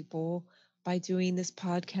many people by doing this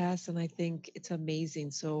podcast, and I think it's amazing.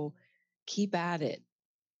 So keep at it.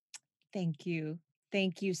 Thank you.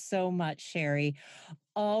 Thank you so much, Sherry.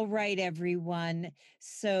 All right, everyone.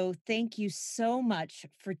 So, thank you so much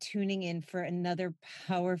for tuning in for another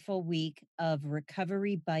powerful week of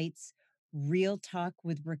Recovery Bites, real talk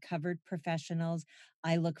with recovered professionals.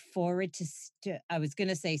 I look forward I was going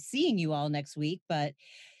to say seeing you all next week, but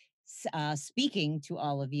speaking to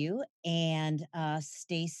all of you, and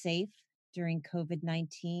stay safe during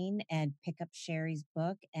COVID-19 and pick up Sherry's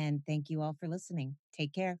book. And thank you all for listening.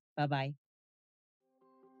 Take care. Bye bye.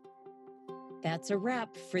 That's a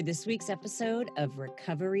wrap for this week's episode of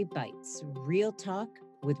Recovery Bites, real talk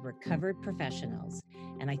with recovered professionals.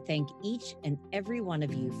 And I thank each and every one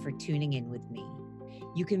of you for tuning in with me.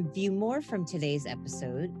 You can view more from today's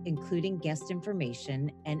episode, including guest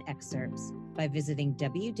information and excerpts, by visiting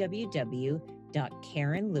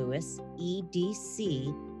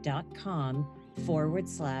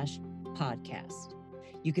www.karenlewisedc.com/podcast.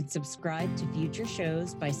 You can subscribe to future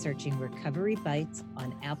shows by searching Recovery Bites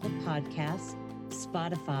on Apple Podcasts,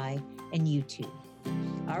 Spotify, and YouTube.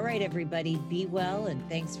 All right, everybody, be well, and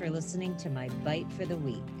thanks for listening to my Bite for the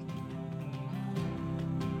Week.